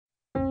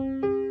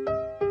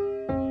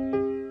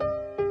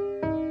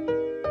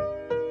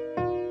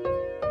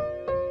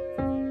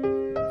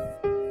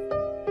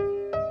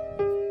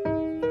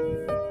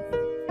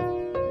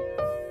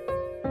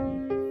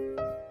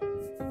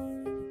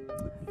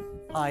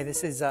Hi,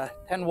 this is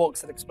 10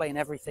 Walks That Explain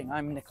Everything.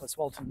 I'm Nicholas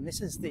Walton. This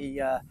is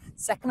the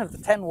second of the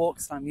 10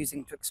 walks that I'm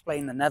using to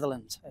explain the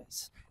Netherlands.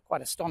 It's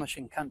quite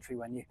astonishing country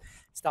when you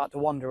start to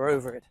wander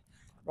over it,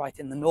 right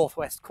in the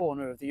northwest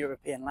corner of the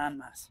European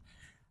landmass.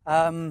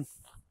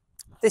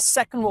 This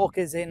second walk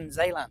is in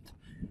Zeeland.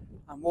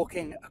 I'm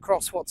walking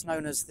across what's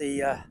known as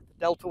the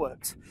Delta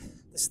Works.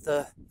 This is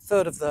the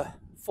third of the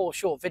 4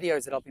 short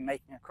videos that I'll be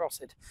making across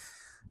it,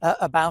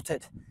 about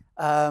it.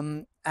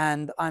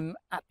 And I'm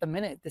at the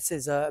minute, this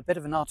is a bit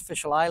of an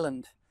artificial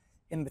island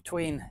in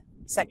between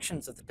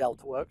sections of the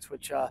Delta Works,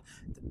 which are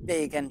the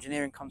big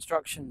engineering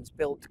constructions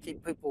built to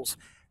keep people's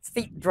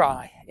feet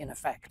dry, in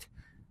effect,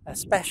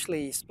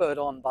 especially spurred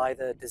on by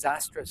the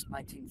disastrous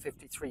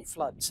 1953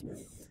 floods.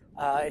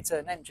 It's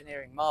an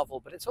engineering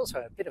marvel, but it's also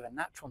a bit of a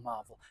natural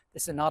marvel.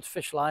 This is an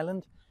artificial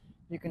island.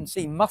 You can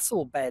see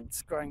mussel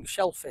beds growing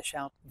shellfish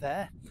out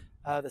there.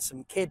 There's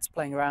some kids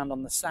playing around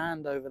on the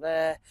sand over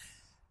there.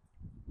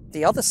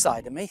 The other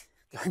side of me,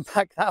 going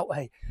back that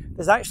way,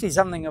 there's actually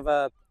something of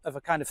a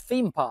kind of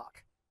theme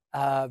park,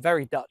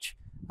 very Dutch.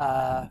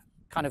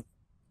 Kind of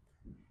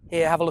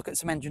here, have a look at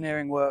some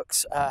engineering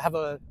works, have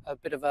a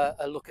bit of a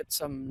look at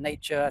some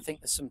nature. I think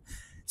there's some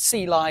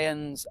sea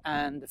lions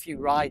and a few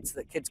rides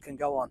that kids can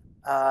go on,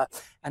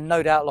 and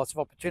no doubt lots of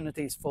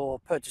opportunities for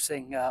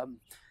purchasing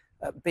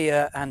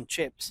beer and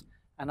chips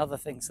and other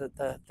things that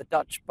the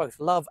Dutch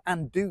both love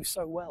and do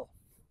so well.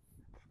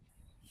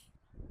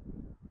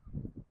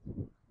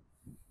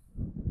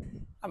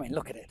 I mean,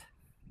 look at it.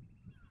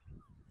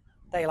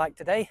 Day like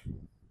today.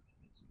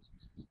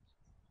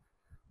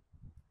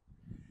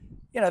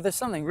 You know, there's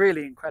something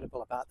really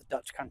incredible about the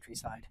Dutch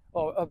countryside,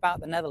 or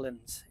about the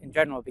Netherlands in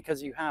general,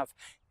 because you have,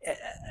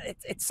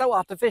 it's so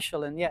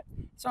artificial, and yet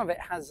some of it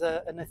has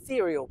an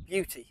ethereal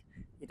beauty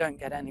you don't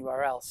get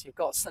anywhere else. You've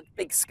got such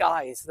big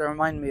skies that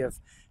remind me of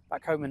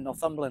back home in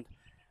Northumberland.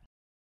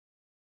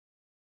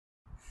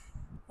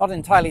 Not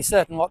entirely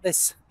certain what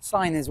this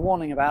sign is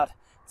warning about.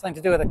 Something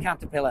to do with a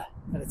caterpillar,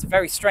 but it's a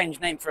very strange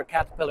name for a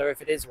caterpillar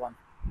if it is one.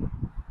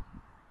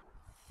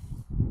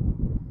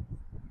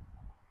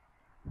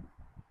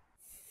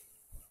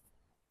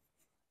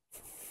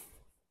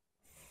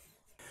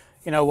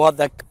 You know what,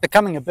 they're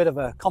becoming a bit of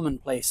a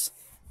commonplace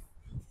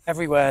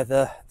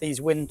everywhere,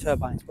 these wind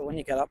turbines, but when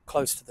you get up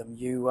close to them,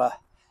 you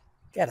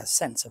get a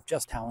sense of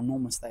just how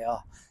enormous they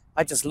are.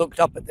 I just looked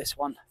up at this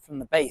one from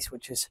the base,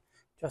 which is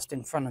just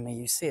in front of me.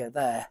 You see it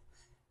there,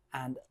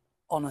 and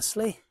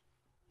honestly,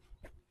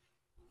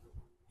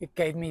 it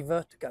gave me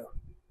vertigo.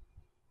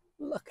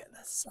 Look at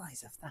the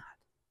size of that.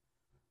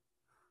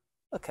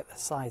 Look at the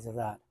size of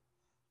that.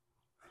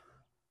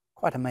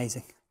 Quite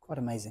amazing, quite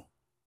amazing.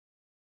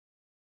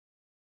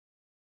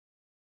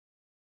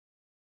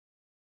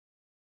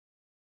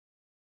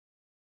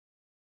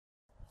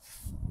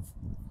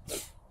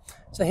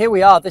 So here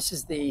we are. This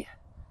is the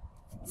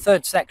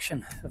third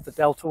section of the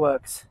Delta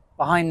Works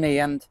behind me,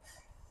 and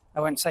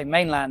I won't say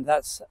mainland,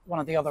 that's one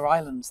of the other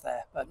islands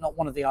there, but not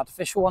one of the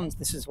artificial ones.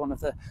 This is one of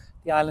the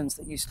islands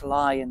that used to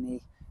lie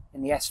in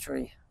the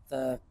estuary,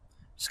 the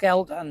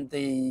Scheldt and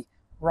the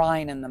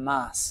Rhine and the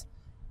Maas,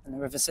 and the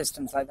river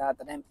systems like that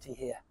empty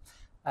here.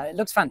 It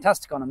looks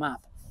fantastic on a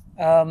map.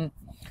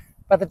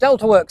 But the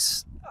Delta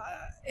Works,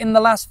 in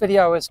the last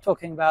video I was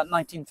talking about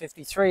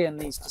 1953 and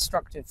these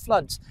destructive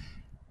floods.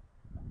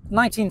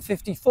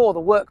 1954,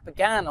 the work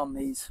began on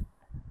these.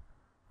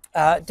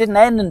 It didn't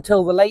end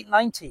until the late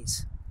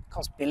 90s. It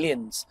cost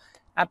billions,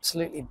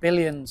 absolutely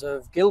billions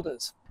of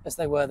guilders, as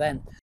they were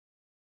then.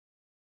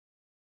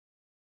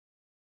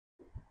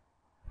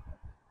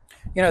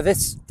 You know,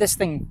 this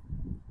thing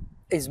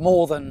is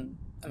more than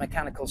a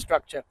mechanical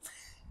structure.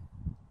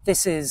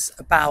 This is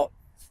about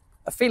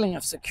a feeling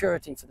of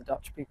security for the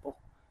Dutch people,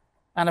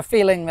 and a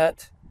feeling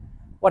that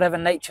whatever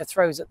nature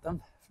throws at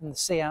them, from the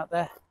sea out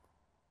there,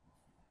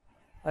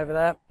 over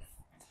there,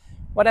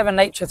 whatever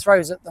nature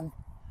throws at them,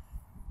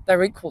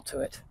 they're equal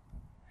to it.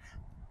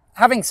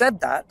 Having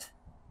said that,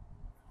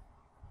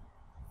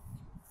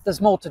 there's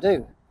more to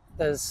do.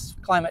 There's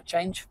climate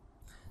change.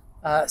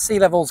 Sea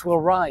levels will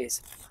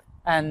rise,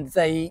 and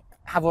they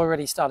have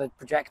already started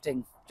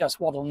projecting just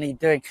what will need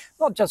doing,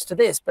 not just to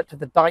this, but to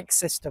the dike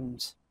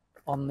systems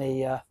on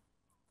the,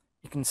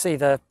 you can see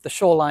the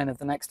shoreline of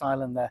the next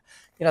island there.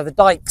 You know, the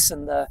dikes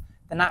and the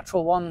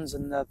natural ones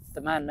and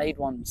the man-made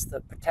ones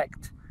that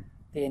protect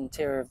the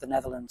interior of the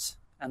Netherlands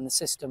and the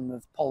system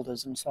of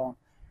polders and so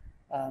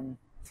on.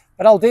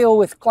 But I'll deal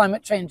with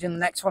climate change in the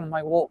next one of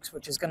my walks,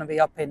 which is going to be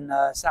up in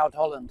South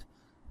Holland,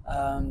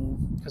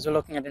 because we're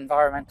looking at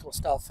environmental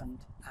stuff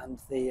and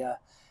the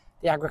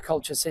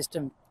agriculture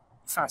system.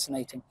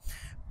 Fascinating.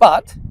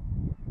 But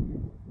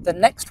the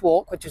next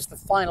walk, which is the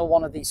final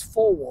one of these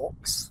 4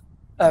 walks,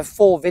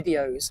 4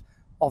 videos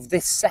of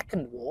this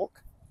second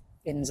walk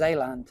in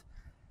Zeeland,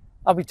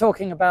 I'll be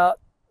talking about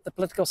the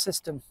political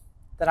system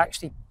that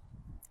actually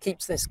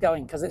keeps this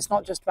going, because it's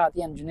not just about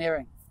the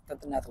engineering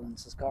that the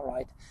Netherlands has got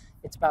right,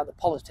 it's about the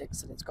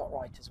politics that it's got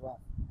right as well.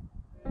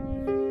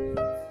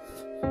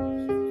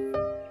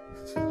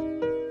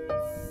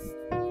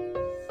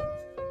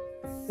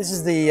 This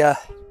is the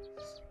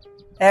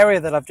area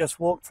that I've just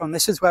walked from,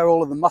 this is where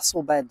all of the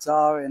mussel beds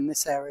are in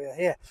this area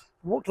here.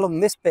 I walked along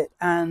this bit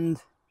and,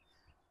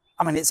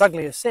 I mean, it's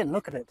ugly as sin,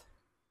 look at it.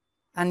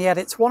 And yet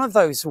it's one of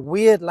those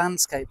weird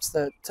landscapes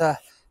that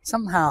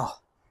somehow,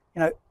 you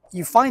know,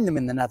 you find them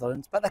in the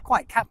Netherlands, but they're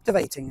quite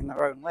captivating in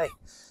their own way.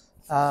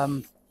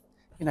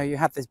 You know, you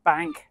have this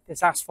bank,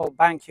 this asphalt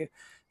bank, you're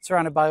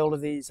surrounded by all of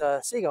these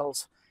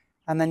seagulls.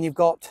 And then you've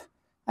got,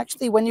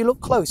 actually, when you look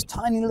close,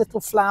 tiny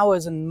little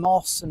flowers and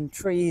moss and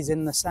trees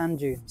in the sand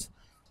dunes.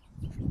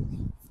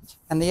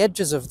 And the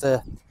edges of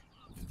the,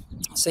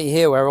 see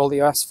here where all the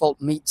asphalt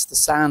meets the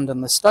sand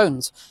and the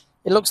stones,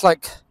 it looks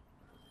like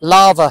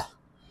lava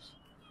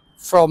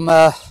from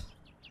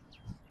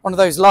one of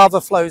those lava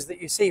flows that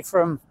you see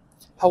from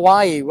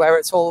Hawaii, where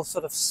it's all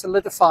sort of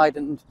solidified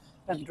and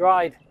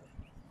dried.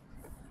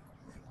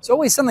 It's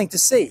always something to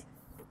see.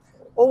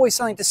 Always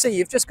something to see.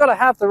 You've just got to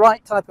have the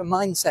right type of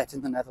mindset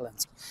in the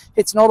Netherlands.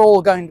 It's not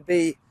all going to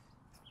be,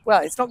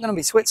 well, it's not going to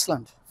be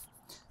Switzerland.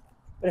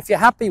 But if you're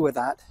happy with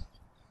that,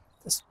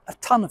 there's a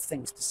ton of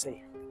things to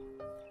see.